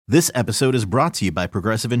This episode is brought to you by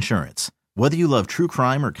Progressive Insurance. Whether you love true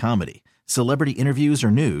crime or comedy, celebrity interviews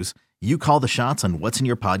or news, you call the shots on what's in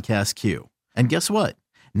your podcast queue. And guess what?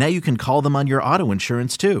 Now you can call them on your auto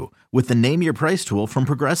insurance too with the Name Your Price tool from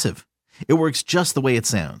Progressive. It works just the way it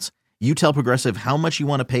sounds. You tell Progressive how much you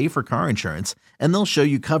want to pay for car insurance, and they'll show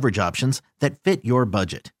you coverage options that fit your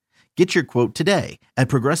budget. Get your quote today at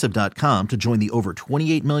Progressive.com to join the over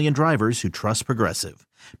 28 million drivers who trust Progressive.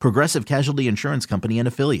 Progressive Casualty Insurance Company and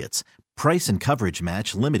Affiliates. Price and coverage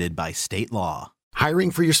match limited by state law. Hiring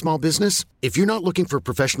for your small business? If you're not looking for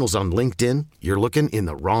professionals on LinkedIn, you're looking in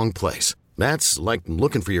the wrong place. That's like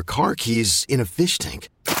looking for your car keys in a fish tank.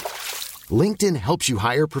 LinkedIn helps you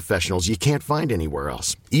hire professionals you can't find anywhere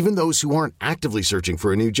else, even those who aren't actively searching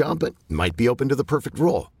for a new job but might be open to the perfect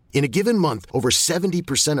role. In a given month, over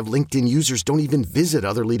 70% of LinkedIn users don't even visit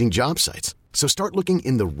other leading job sites. So start looking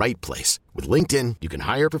in the right place. With LinkedIn, you can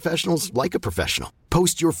hire professionals like a professional.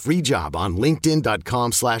 Post your free job on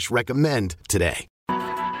linkedin.com/recommend today. Keenan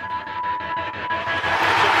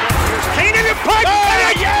in pipe,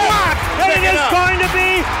 and it's blocked, and it is going to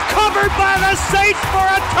be covered by the Saints for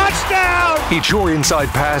a touchdown. It's your inside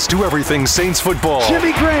pass to everything Saints football.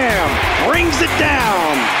 Jimmy Graham brings it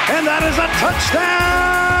down, and that is a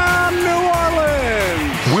touchdown, New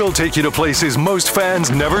Orleans. We'll take you to places most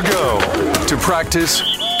fans never go. To practice,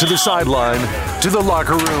 to the sideline, to the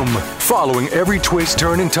locker room, following every twist,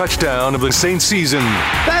 turn, and touchdown of the Saints season.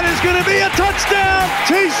 That is going to be a touchdown,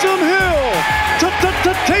 Taysom Hill,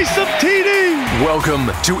 Taysom TD.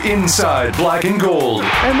 Welcome to Inside Black and Gold.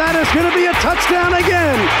 And that is going to be a touchdown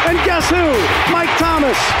again. And guess who? Mike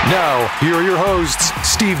Thomas. Now, here are your hosts,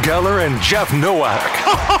 Steve Geller and Jeff Nowak.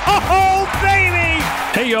 Oh, baby!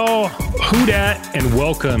 Hey, y'all. Who dat and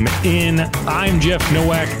welcome in. I'm Jeff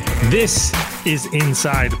Nowak. This is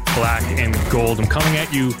Inside Black and Gold. I'm coming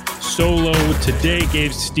at you solo. Today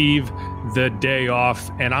gave Steve the day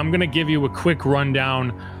off, and I'm going to give you a quick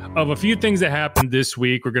rundown of a few things that happened this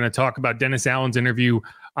week. We're going to talk about Dennis Allen's interview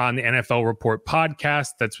on the NFL Report podcast.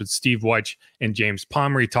 That's with Steve Wyche and James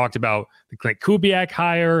Palmer. He talked about the Klint Kubiak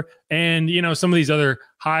hire and, some of these other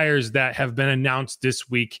hires that have been announced this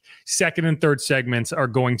week. Second and third segments are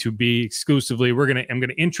going to be exclusively. I'm going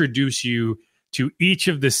to introduce you to each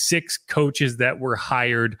of the 6 coaches that were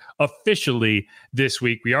hired officially this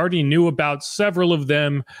week. We already knew about several of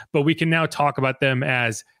them, but we can now talk about them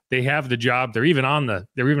as they have the job. They're even on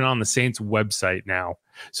the Saints website now.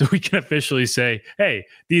 So we can officially say, hey,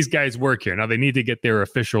 these guys work here. Now they need to get their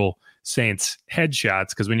official Saints headshots,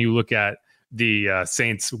 because when you look at the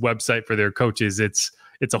Saints website for their coaches, it's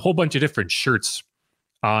a whole bunch of different shirts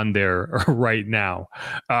on there right now.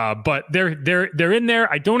 But they're in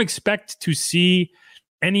there. I don't expect to see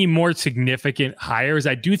any more significant hires.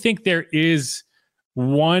 I do think there is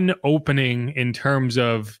one opening in terms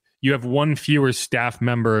of you have one fewer staff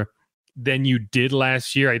member than you did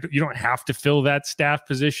last year. You don't have to fill that staff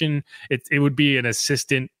position. It would be an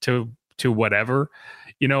assistant to whatever.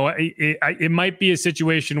 It might be a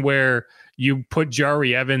situation where you put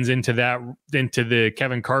Jari Evans into the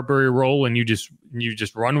Kevin Carberry role and you just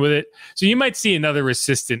run with it. So you might see another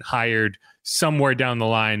assistant hired somewhere down the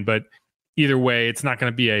line, but either way, it's not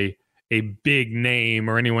going to be a big name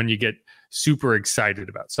or anyone you get super excited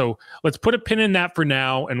about. So let's put a pin in that for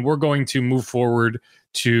now, and we're going to move forward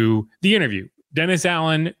to the interview. Dennis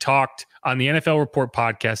Allen talked on the NFL Report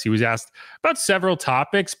podcast. He was asked about several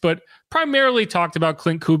topics, but primarily talked about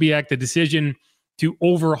Klint Kubiak, the decision to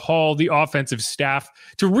overhaul the offensive staff,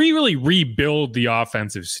 to really rebuild the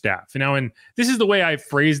offensive staff. And this is the way I've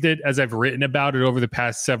phrased it as I've written about it over the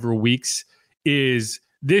past several weeks, is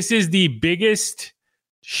this is the biggest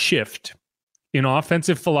shift in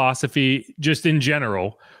offensive philosophy, just in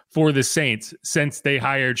general, for the Saints since they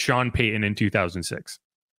hired Sean Payton in 2006.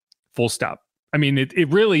 Full stop. I mean, it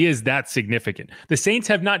really is that significant. The Saints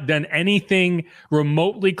have not done anything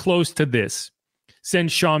remotely close to this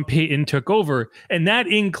since Sean Payton took over, and that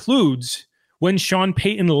includes when Sean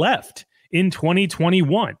Payton left in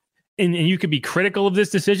 2021. And you could be critical of this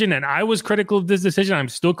decision, and I was critical of this decision. I'm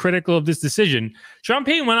still critical of this decision. Sean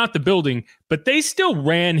Payton went out the building, but they still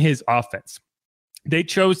ran his offense. They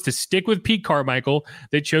chose to stick with Pete Carmichael.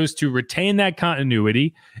 They chose to retain that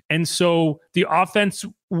continuity. And so the offense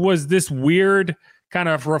was this weird kind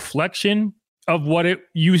of reflection of what it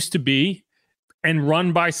used to be, and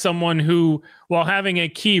run by someone who, while having a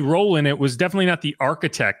key role in it, was definitely not the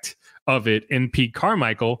architect of it in Pete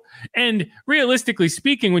Carmichael. And realistically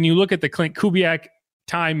speaking, when you look at the Klint Kubiak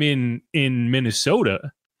time in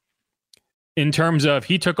Minnesota, in terms of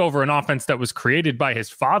he took over an offense that was created by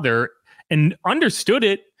his father and understood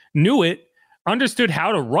it, knew it, understood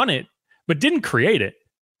how to run it, but didn't create it.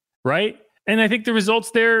 right? And I think the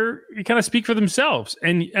results there kind of speak for themselves.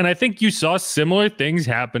 And I think you saw similar things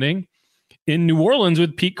happening in New Orleans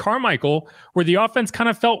with Pete Carmichael, where the offense kind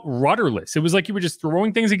of felt rudderless. It was like you were just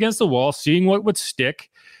throwing things against the wall, seeing what would stick.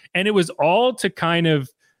 And it was all to kind of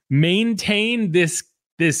maintain this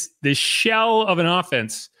shell of an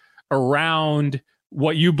offense around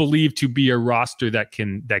what you believe to be a roster that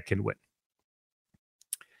can win.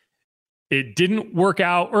 It didn't work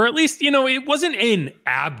out, or at least, it wasn't an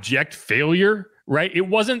abject failure, right? It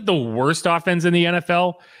wasn't the worst offense in the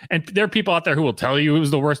NFL. And there are people out there who will tell you it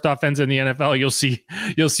was the worst offense in the NFL. You'll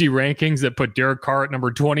see rankings that put Derek Carr at number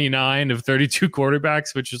 29 of 32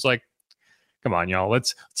 quarterbacks, which is like, come on, y'all.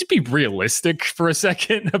 Let's be realistic for a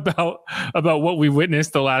second about what we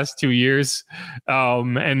witnessed the last 2 years,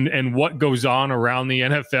 and what goes on around the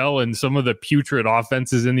NFL and some of the putrid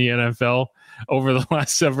offenses in the NFL over the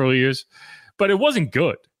last several years. But it wasn't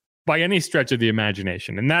good by any stretch of the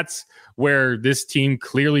imagination. And that's where this team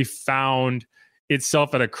clearly found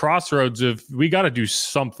itself at a crossroads of, we got to do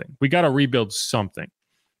something. We got to rebuild something.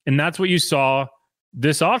 And that's what you saw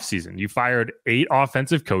this offseason. You fired 8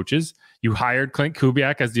 offensive coaches. You hired Klint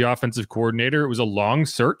Kubiak as the offensive coordinator. It was a long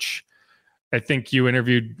search. I think you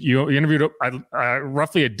interviewed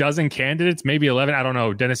roughly a dozen candidates, maybe 11. I don't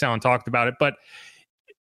know. Dennis Allen talked about it, but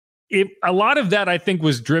a lot of that, I think,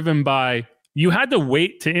 was driven by, you had to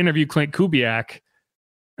wait to interview Klint Kubiak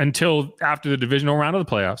until after the divisional round of the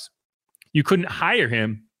playoffs. You couldn't hire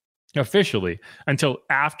him officially until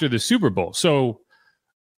after the Super Bowl. So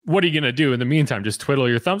what are you going to do in the meantime? Just twiddle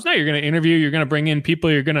your thumbs? No, you're going to interview. You're going to bring in people.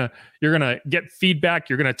 You're going to get feedback.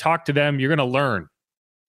 You're going to talk to them. You're going to learn.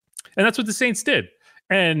 And that's what the Saints did.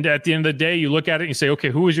 And at the end of the day, you look at it and you say, okay,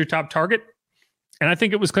 who was your top target? And I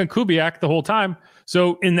think it was Klint Kubiak the whole time.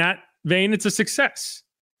 So in that vein, it's a success.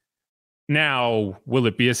 Now, will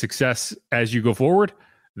it be a success as you go forward?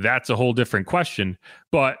 That's a whole different question.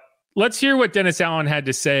 But let's hear what Dennis Allen had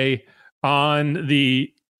to say on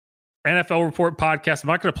the NFL Report podcast. I'm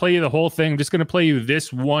not going to play you the whole thing. I'm just going to play you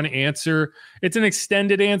this one answer. It's an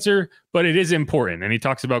extended answer, but it is important. And he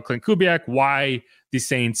talks about Klint Kubiak, why the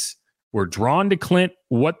Saints were drawn to Klint,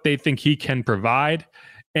 what they think he can provide.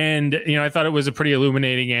 And, I thought it was a pretty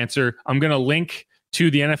illuminating answer. I'm going to link to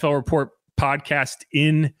the NFL Report podcast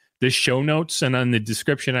in the show notes and on the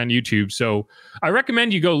description on YouTube. So I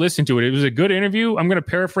recommend you go listen to it. It was a good interview. I'm going to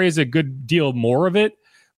paraphrase a good deal more of it,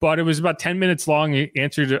 but it was about 10 minutes long. It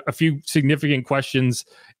answered a few significant questions,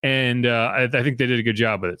 and I think they did a good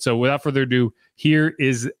job with it. So without further ado, here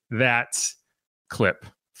is that clip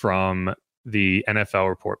from the NFL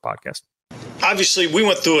Report podcast. Obviously, we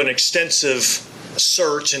went through an extensive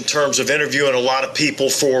search in terms of interviewing a lot of people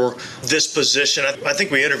for this position. I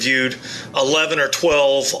think we interviewed 11 or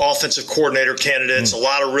 12 offensive coordinator candidates, a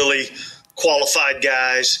lot of really qualified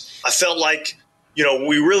guys. I felt like,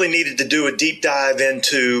 we really needed to do a deep dive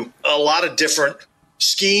into a lot of different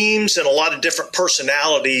schemes and a lot of different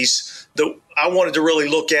personalities that I wanted to really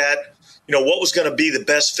look at, what was going to be the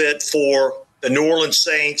best fit for the New Orleans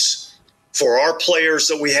Saints, for our players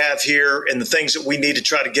that we have here, and the things that we need to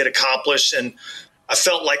try to get accomplished. And I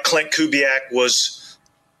felt like Klint Kubiak was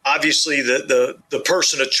obviously the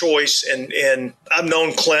person of choice. And I've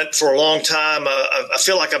known Klint for a long time. I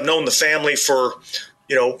feel like I've known the family for,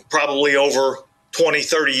 probably over 20,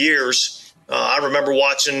 30 years. I remember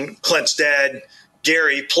watching Klint's dad,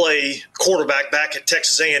 Gary, play quarterback back at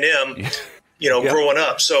Texas A&M. Growing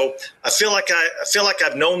up. So I feel like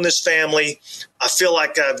I've known this family. I feel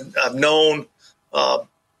like I've known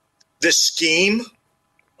this scheme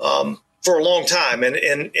for a long time.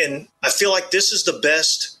 And I feel like this is the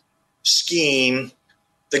best scheme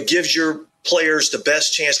that gives your players the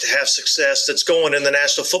best chance to have success that's going in the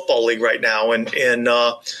National Football League right now. And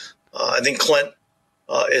I think Klint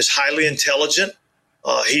is highly intelligent.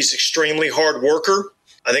 He's extremely hard worker.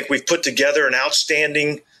 I think we've put together an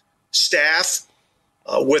outstanding staff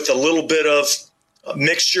with a little bit of a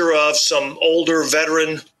mixture of some older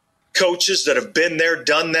veteran coaches that have been there,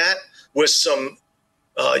 done that, with some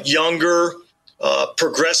younger,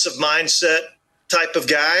 progressive mindset type of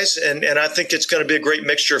guys. And I think it's going to be a great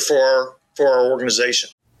mixture for our organization.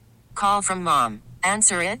 Call from mom.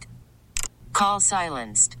 Answer it. Call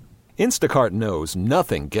silenced. Instacart knows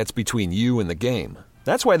nothing gets between you and the game.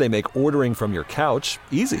 That's why they make ordering from your couch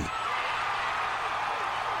easy.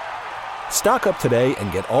 Stock up today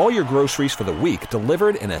and get all your groceries for the week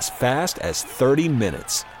delivered in as fast as 30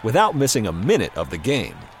 minutes without missing a minute of the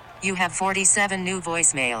game. You have 47 new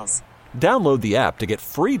voicemails. Download the app to get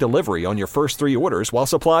free delivery on your first 3 orders while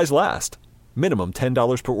supplies last. Minimum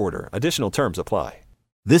 $10 per order. Additional terms apply.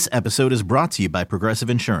 This episode is brought to you by Progressive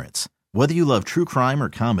Insurance. Whether you love true crime or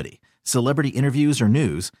comedy, celebrity interviews or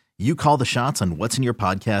news, you call the shots on what's in your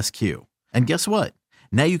podcast queue. And guess what?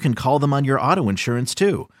 Now you can call them on your auto insurance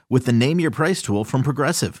too with the Name Your Price tool from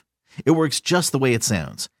Progressive. It works just the way it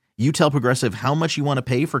sounds. You tell Progressive how much you want to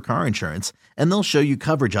pay for car insurance, and they'll show you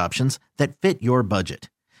coverage options that fit your budget.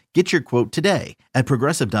 Get your quote today at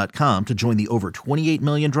Progressive.com to join the over 28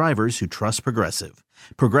 million drivers who trust Progressive.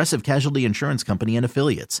 Progressive Casualty Insurance Company and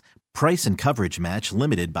Affiliates. Price and coverage match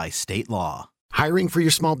limited by state law. Hiring for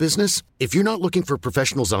your small business? If you're not looking for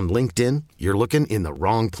professionals on LinkedIn, you're looking in the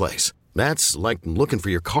wrong place. That's like looking for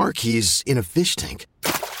your car keys in a fish tank.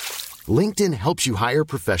 LinkedIn helps you hire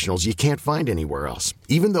professionals you can't find anywhere else,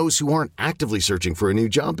 even those who aren't actively searching for a new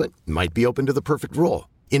job but might be open to the perfect role.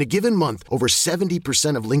 In a given month, over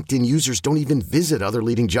 70% of LinkedIn users don't even visit other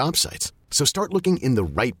leading job sites. So start looking in the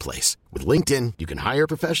right place. With LinkedIn, you can hire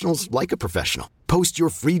professionals like a professional. Post your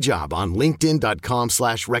free job on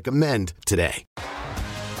linkedin.com/recommend today.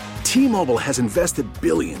 T-Mobile has invested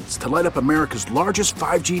billions to light up America's largest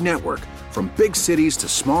 5G network, from big cities to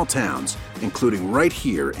small towns, including right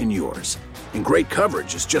here in yours. And great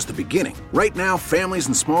coverage is just the beginning. Right now, families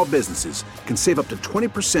and small businesses can save up to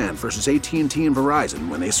 20% versus AT&T and Verizon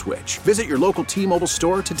when they switch. Visit your local T-Mobile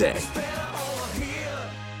store today.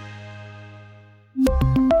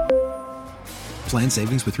 Plan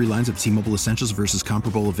savings with 3 lines of T-Mobile Essentials versus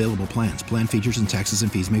comparable available plans. Plan features and taxes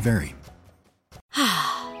and fees may vary.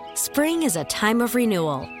 Spring is a time of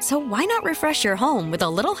renewal, so why not refresh your home with a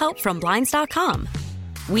little help from Blinds.com?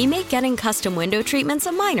 We make getting custom window treatments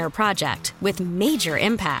a minor project with major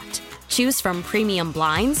impact. Choose from premium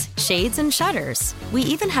blinds, shades, and shutters. We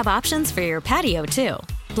even have options for your patio, too.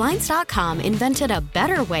 Blinds.com invented a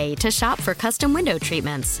better way to shop for custom window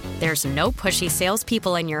treatments. There's no pushy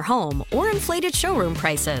salespeople in your home or inflated showroom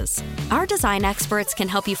prices. Our design experts can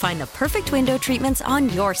help you find the perfect window treatments on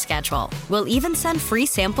your schedule. We'll even send free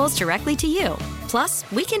samples directly to you. Plus,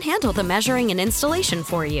 we can handle the measuring and installation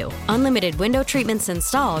for you. Unlimited window treatments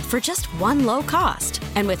installed for just one low cost.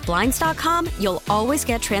 And with Blinds.com, you'll always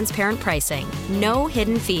get transparent pricing. No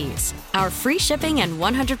hidden fees. Our free shipping and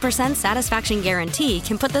 100% satisfaction guarantee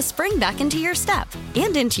can put the spring back into your step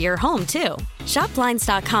and into your home, too. Shop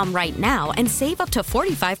Blinds.com right now and save up to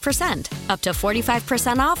 45%. Up to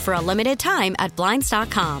 45% off for a limited time at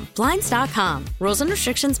Blinds.com. Blinds.com. Rules and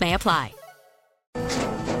restrictions may apply.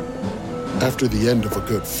 After the end of a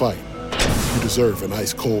good fight, you deserve an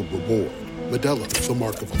ice-cold reward. Modelo is the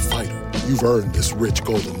mark of a fighter. You've earned this rich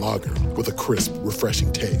golden lager with a crisp,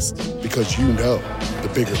 refreshing taste. Because you know, the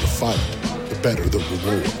bigger the fight, the better the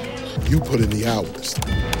reward. You put in the hours,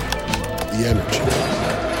 the energy,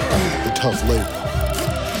 the tough labor.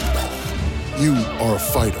 You are a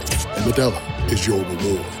fighter, and Modelo is your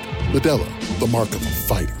reward. Modelo, the mark of a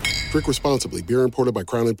fighter. Drink responsibly. Beer imported by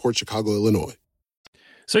Crown Imports, Chicago, Illinois.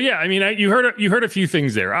 So yeah, I mean, you heard a few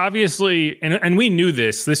things there. Obviously, and we knew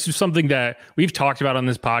this. This is something that we've talked about on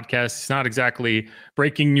this podcast. It's not exactly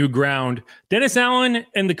breaking new ground. Dennis Allen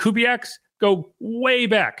and the Kubiaks go way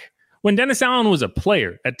back. When Dennis Allen was a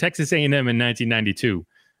player at Texas A&M in 1992,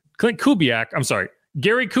 Gary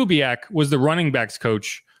Kubiak was the running backs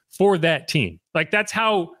coach for that team. Like, that's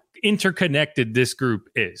how interconnected this group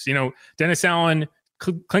is. You know, Dennis Allen,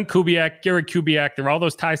 Klint Kubiak, Gary Kubiak, there are all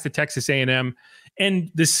those ties to Texas A&M.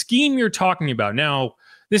 And the scheme you're talking about now,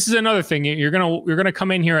 this is another thing. You're gonna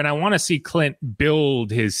come in here, and I want to see Klint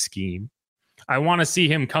build his scheme. I want to see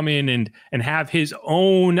him come in and have his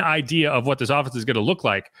own idea of what this offense is going to look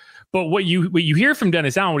like. But what you hear from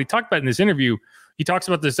Dennis Allen, what he talked about in this interview, he talks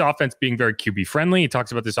about this offense being very QB friendly. He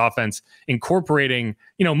talks about this offense incorporating,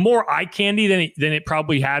 more eye candy than it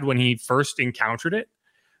probably had when he first encountered it.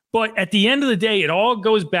 But at the end of the day, it all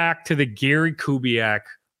goes back to the Gary Kubiak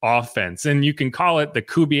offense, and you can call it the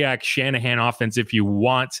Kubiak Shanahan offense if you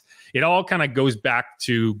want. It all kind of goes back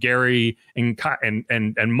to Gary and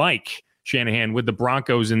Mike Shanahan with the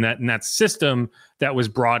Broncos in that system that was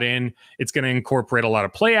brought in. It's going to incorporate a lot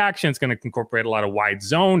of play action. It's going to incorporate a lot of wide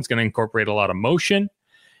zone. It's going to incorporate a lot of motion.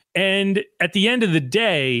 And at the end of the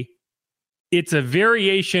day, it's a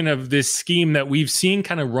variation of this scheme that we've seen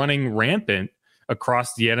kind of running rampant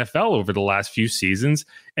across the NFL over the last few seasons.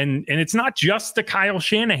 And it's not just the Kyle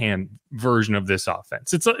Shanahan version of this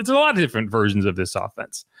offense. It's a lot of different versions of this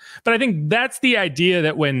offense. But I think that's the idea,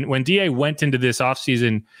 that when DA went into this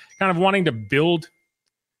offseason kind of wanting to build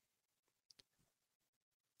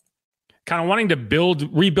kind of wanting to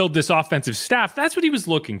rebuild this offensive staff, that's what he was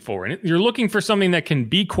looking for. And you're looking for something that can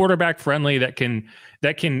be quarterback friendly, that can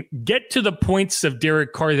get to the points of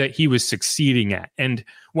Derek Carr that he was succeeding at. And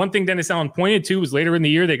one thing Dennis Allen pointed to was later in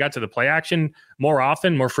the year, they got to the play action more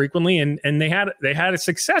often, more frequently, and they had a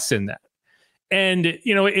success in that. And,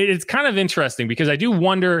 you know, it's kind of interesting because I do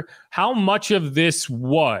wonder how much of this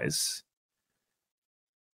was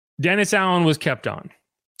Dennis Allen was kept on,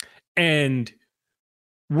 and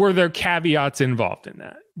were there caveats involved in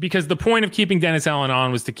that? Because the point of keeping Dennis Allen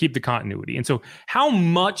on was to keep the continuity. And so how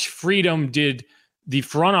much freedom did the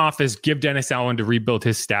front office give Dennis Allen to rebuild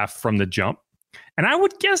his staff from the jump? And I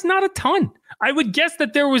would guess not a ton. I would guess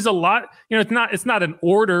that there was a lot, you know, it's not an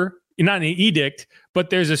order, not an edict, but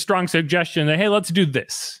there's a strong suggestion that, hey, let's do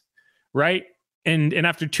this, right? And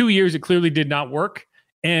after 2 years, it clearly did not work.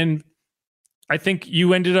 And I think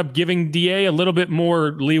you ended up giving DA a little bit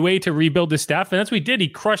more leeway to rebuild the staff. And that's what he did. He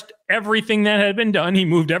crushed everything that had been done. He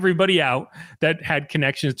moved everybody out that had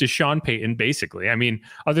connections to Sean Payton, basically. I mean,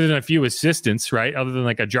 other than a few assistants, right? Other than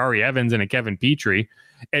like a Jari Evans and a Kevin Petrie,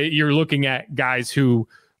 you're looking at guys who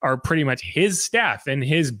are pretty much his staff and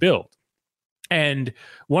his build. And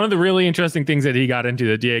one of the really interesting things that the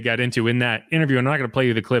DA got into in that interview, I'm not going to play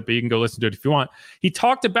you the clip, but you can go listen to it if you want. He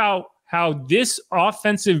talked about how this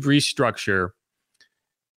offensive restructure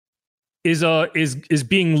is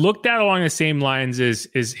being looked at along the same lines as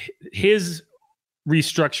his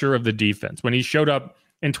restructure of the defense when he showed up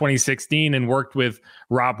in 2016 and worked with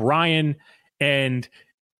Rob Ryan. And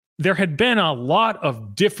there had been a lot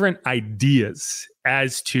of different ideas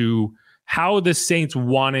as to how the Saints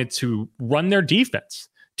wanted to run their defense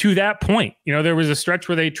to that point. You know, there was a stretch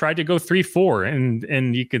where they tried to go 3-4,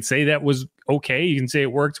 and you could say that was okay. You can say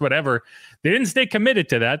it works, whatever. They didn't stay committed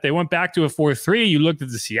to that. They went back to a 4-3. You looked at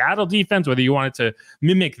the Seattle defense, whether you wanted to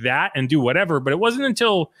mimic that and do whatever, but it wasn't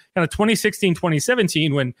until kind of 2016,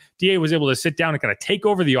 2017 when DA was able to sit down and kind of take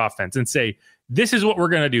over the offense and say, this is what we're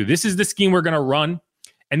going to do. This is the scheme we're going to run.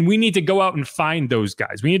 And we need to go out and find those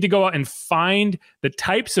guys. We need to go out and find the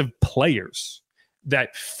types of players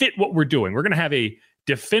that fit what we're doing. We're going to have a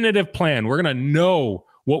definitive plan. We're going to know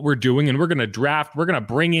what we're doing, and we're going to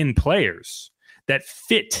bring in players that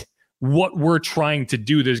fit what we're trying to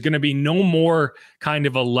do. There's going to be no more kind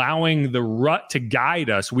of allowing the rut to guide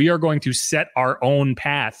us. We are going to set our own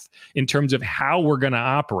path in terms of how we're going to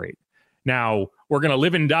operate. Now, we're going to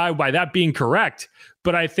live and die by that being correct,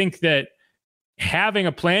 but I think that having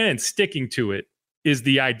a plan and sticking to it is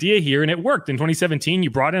the idea here, and it worked. In 2017, you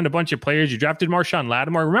brought in a bunch of players. You drafted Marshawn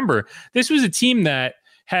Lattimore. Remember, this was a team that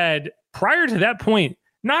had, prior to that point,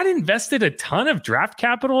 not invested a ton of draft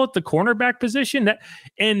capital at the cornerback position.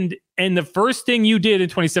 And the first thing you did in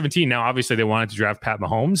 2017, now obviously they wanted to draft Pat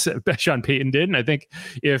Mahomes, Sean Payton did, and I think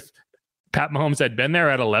if Pat Mahomes had been there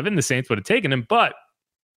at 11, the Saints would have taken him, but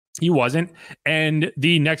he wasn't. And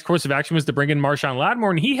the next course of action was to bring in Marshawn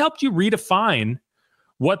Lattimore, and he helped you redefine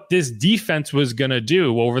what this defense was going to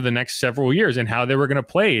do over the next several years and how they were going to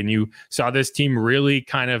play. And you saw this team really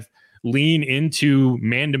kind of lean into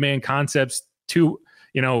man-to-man concepts,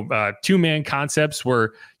 two-man concepts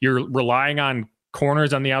where you're relying on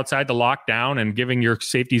corners on the outside to lock down and giving your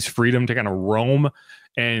safeties freedom to kind of roam.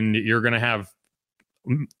 And you're going to have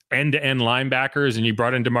end-to-end linebackers, and you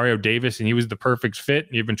brought in Demario Davis, and he was the perfect fit.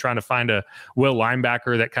 You've been trying to find a will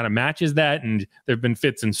linebacker that kind of matches that, and there have been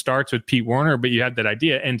fits and starts with Pete Werner, but you had that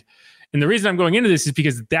idea. And the reason I'm going into this is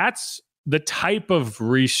because that's the type of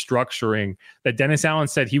restructuring that Dennis Allen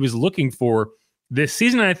said he was looking for this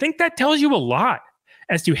season. And I think that tells you a lot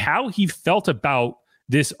as to how he felt about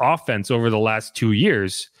this offense over the last 2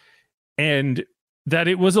 years, and that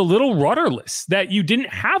it was a little rudderless, that you didn't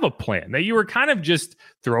have a plan, that you were kind of just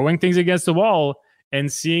throwing things against the wall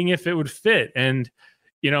and seeing if it would fit. And,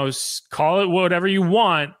 call it whatever you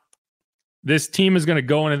want. This team is going to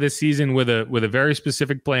go into this season with a very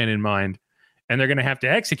specific plan in mind, and they're going to have to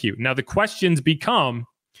execute. Now, the questions become,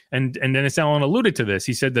 and Dennis Allen alluded to this.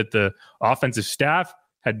 He said that the offensive staff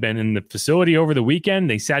had been in the facility over the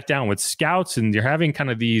weekend. They sat down with scouts, and you're having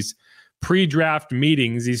kind of these pre-draft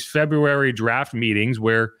meetings, these February draft meetings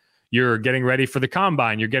where you're getting ready for the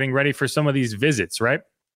combine, you're getting ready for some of these visits, right?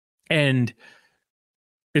 And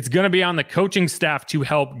it's going to be on the coaching staff to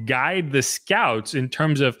help guide the scouts in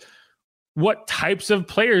terms of what types of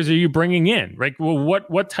players are you bringing in, right? Well,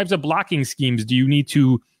 what types of blocking schemes do you need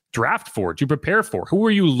to draft for, to prepare for? Who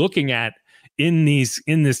are you looking at in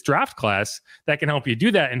this draft class that can help you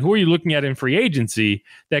do that? And who are you looking at in free agency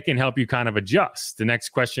that can help you kind of adjust? The next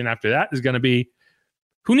question after that is going to be,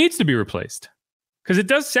 who needs to be replaced? Because it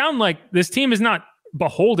does sound like this team is not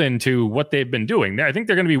beholden to what they've been doing. I think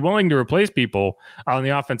they're going to be willing to replace people on the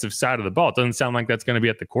offensive side of the ball. It doesn't sound like that's going to be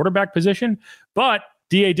at the quarterback position, but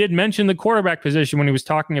DA did mention the quarterback position when he was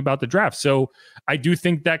talking about the draft. So I do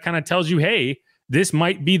think that kind of tells you, hey, this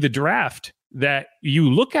might be the draft that you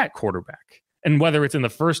look at quarterback. And whether it's in the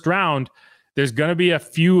first round, there's going to be a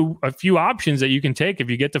few options that you can take if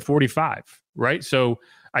you get to 45, right? So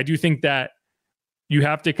I do think that you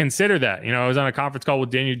have to consider that. I was on a conference call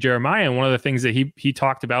with Daniel Jeremiah, and one of the things that he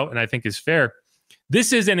talked about, and I think is fair,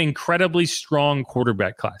 this is an incredibly strong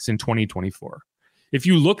quarterback class in 2024. If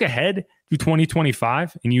you look ahead to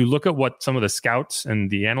 2025 and you look at what some of the scouts and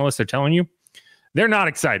the analysts are telling you, they're not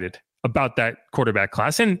excited about that quarterback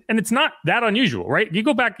class. And it's not that unusual, right? You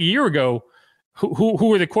go back a year ago, who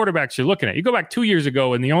were the quarterbacks you're looking at? You go back 2 years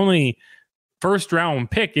ago, and the only first round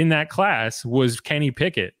pick in that class was Kenny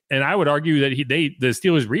Pickett. And I would argue that the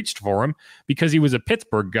Steelers reached for him because he was a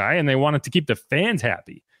Pittsburgh guy and they wanted to keep the fans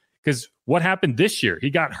happy. Because what happened this year? He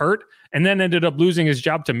got hurt and then ended up losing his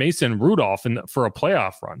job to Mason Rudolph for a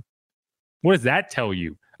playoff run. What does that tell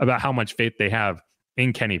you about how much faith they have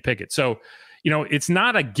in Kenny Pickett? So, it's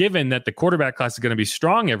not a given that the quarterback class is going to be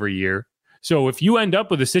strong every year. So if you end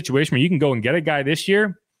up with a situation where you can go and get a guy this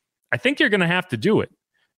year, I think you're going to have to do it,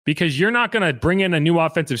 because you're not going to bring in a new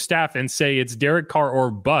offensive staff and say it's Derek Carr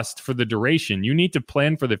or bust for the duration. You need to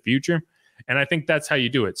plan for the future. And I think that's how you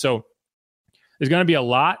do it. So there's going to be a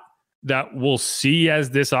lot that we'll see as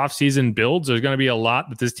this offseason builds. There's going to be a lot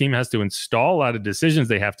that this team has to install, a lot of decisions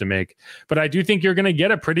they have to make. But I do think you're going to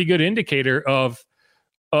get a pretty good indicator of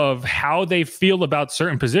how they feel about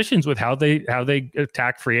certain positions with how they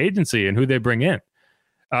attack free agency and who they bring in.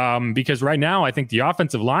 Because right now, I think the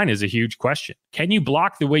offensive line is a huge question. Can you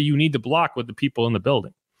block the way you need to block with the people in the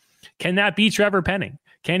building? Can that be Trevor Penning?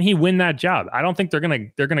 Can he win that job? I don't think they're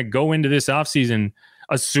gonna go into this offseason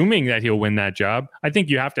assuming that he'll win that job. I think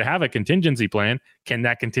you have to have a contingency plan. Can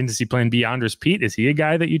that contingency plan be Andres Pete? Is he a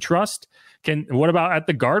guy that you trust? What about at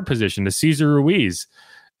the guard position, the Cesar Ruiz?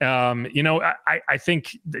 I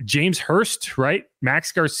think James Hurst, right?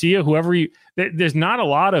 Max Garcia, there's not a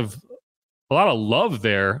lot of love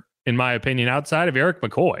there, in my opinion, outside of Eric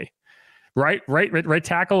McCoy, right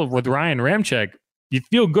tackle with Ryan Ramczyk. You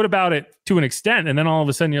feel good about it to an extent, and then all of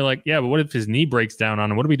a sudden you're like, yeah, but what if his knee breaks down on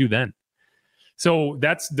him? What do we do then? So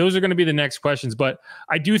those are going to be the next questions. But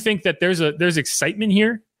I do think that there's excitement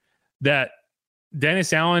here that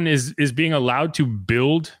Dennis Allen is being allowed to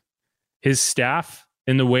build his staff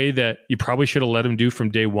in the way that you probably should have let him do from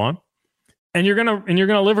day one, and you're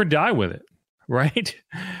gonna live or die with it. Right.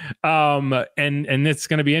 And it's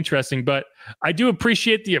going to be interesting, but I do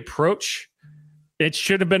appreciate the approach.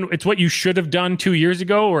 It's what you should have done 2 years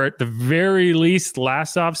ago, or at the very least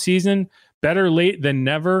last off season. Better late than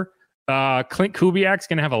never. Klint Kubiak's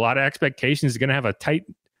going to have a lot of expectations. He's going to have a tight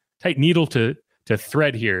needle to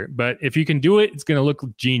thread here, but if you can do it, it's going to look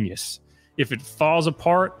genius. If it falls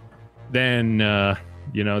apart, then,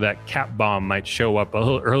 that cap bomb might show up a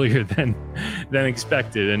little earlier than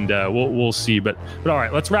expected, and we'll see. But all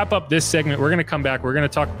right, let's wrap up this segment. We're going to come back. We're going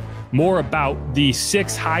to talk more about the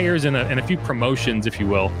 6 hires and a few promotions, if you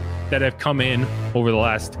will, that have come in over the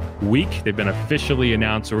last week. They've been officially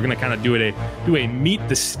announced. So we're going to kind of do a meet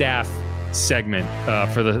the staff segment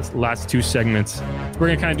for the last 2 segments. We're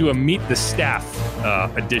going to kind of do a meet the staff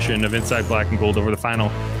edition of Inside Black and Gold over the final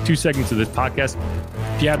 2 segments of this podcast.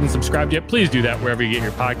 If you haven't subscribed yet, please do that wherever you get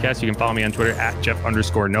your podcast. You can follow me on Twitter at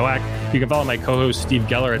Jeff_Noack. You can follow my co-host Steve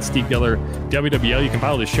Geller at Steve Geller WWL. You can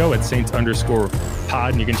follow the show at Saints_pod.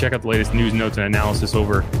 And you can check out the latest news, notes, and analysis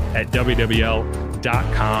over at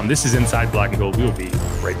WWL.com. This is Inside Black and Gold. We will be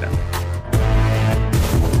right back.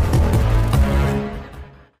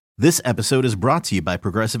 This episode is brought to you by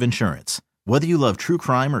Progressive Insurance. Whether you love true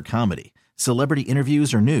crime or comedy, celebrity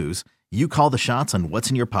interviews or news, you call the shots on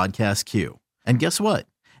what's in your podcast queue. And guess what?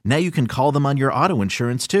 Now you can call them on your auto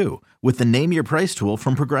insurance too with the Name Your Price tool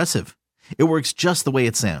from Progressive. It works just the way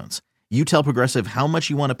it sounds. You tell Progressive how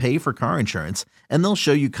much you want to pay for car insurance, and they'll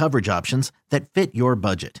show you coverage options that fit your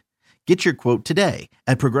budget. Get your quote today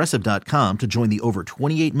at Progressive.com to join the over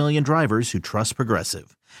 28 million drivers who trust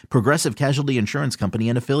Progressive. Progressive Casualty Insurance Company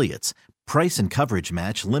and Affiliates. Price and coverage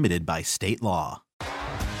match limited by state law.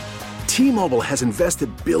 T-Mobile has invested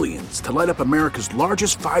billions to light up America's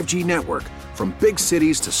largest 5G network, from big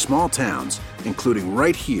cities to small towns, including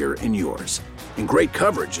right here in yours. And great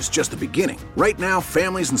coverage is just the beginning. Right now,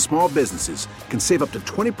 families and small businesses can save up to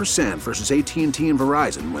 20% versus AT&T and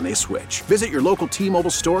Verizon when they switch. Visit your local T-Mobile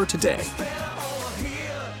store today.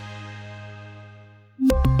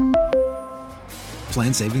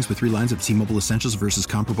 Plan savings with 3 lines of T-Mobile Essentials versus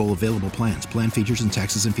comparable available plans. Plan features and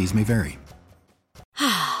taxes and fees may vary.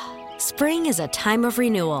 Spring is a time of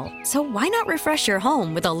renewal, so why not refresh your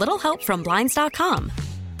home with a little help from Blinds.com?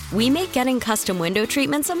 We make getting custom window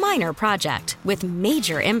treatments a minor project with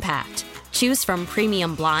major impact. Choose from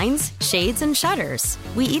premium blinds, shades, and shutters.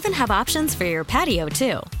 We even have options for your patio,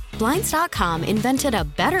 too. Blinds.com invented a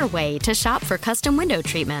better way to shop for custom window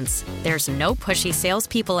treatments. There's no pushy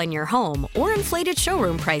salespeople in your home or inflated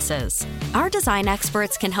showroom prices. Our design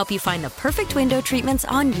experts can help you find the perfect window treatments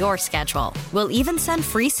on your schedule. We'll even send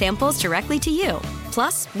free samples directly to you.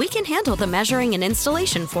 Plus, we can handle the measuring and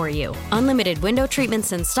installation for you. Unlimited window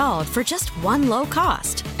treatments installed for just one low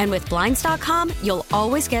cost. And with Blinds.com, you'll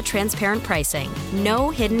always get transparent pricing. No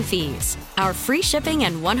hidden fees. Our free shipping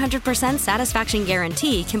and 100% satisfaction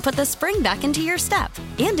guarantee can put the spring back into your step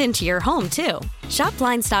and into your home, too. Shop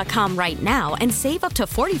Blinds.com right now and save up to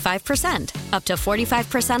 45%. Up to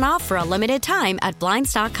 45% off for a limited time at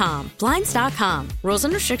Blinds.com. Blinds.com. Rules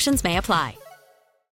and restrictions may apply.